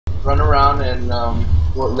run around and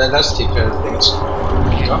well, let us take care of things.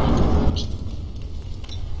 Okay.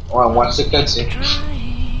 Oh, watch the cutscene.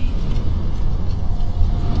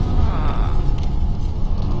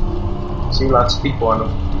 See lots of people on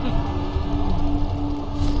them.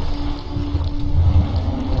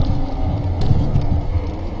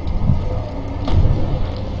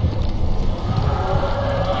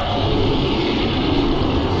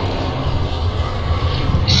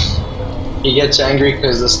 He gets angry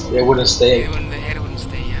because it wouldn't stay. The head wouldn't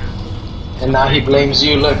stay, yeah. And now he blames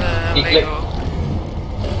you. Look, Lego.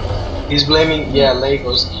 he's blaming, yeah,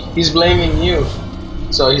 Legos. He's blaming you.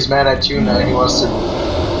 So he's mad at you now. He wants to.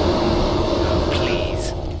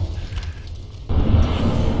 Please.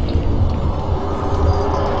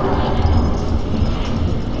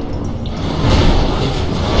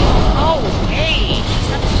 Oh, hey!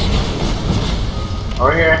 Stop the shit.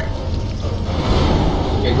 Over here.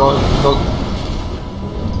 Okay, go.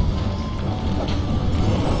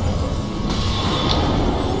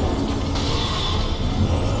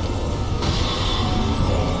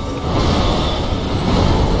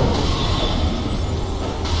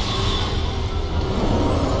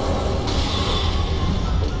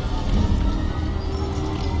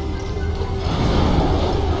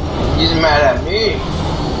 He's mad at me.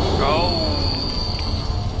 Oh.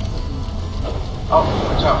 Oh,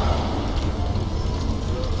 watch out.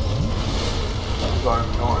 Going.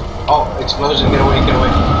 Oh, explosion, get away.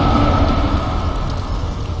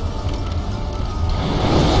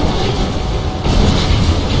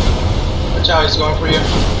 Watch out, he's going for you.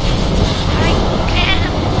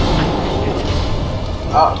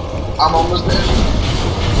 Oh, I'm almost dead.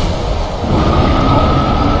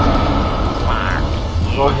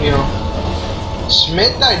 Go heal.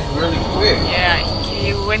 Schmidt died really quick. Yeah,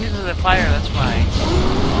 he went into the fire, that's why.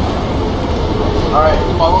 Alright,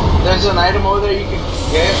 follow. There's an item over there you can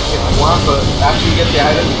get if you want, but after you get the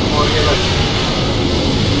item, you come over here like.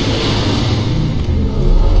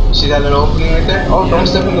 See that little opening right there? Oh, don't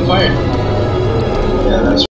step in the fire. Yeah, that's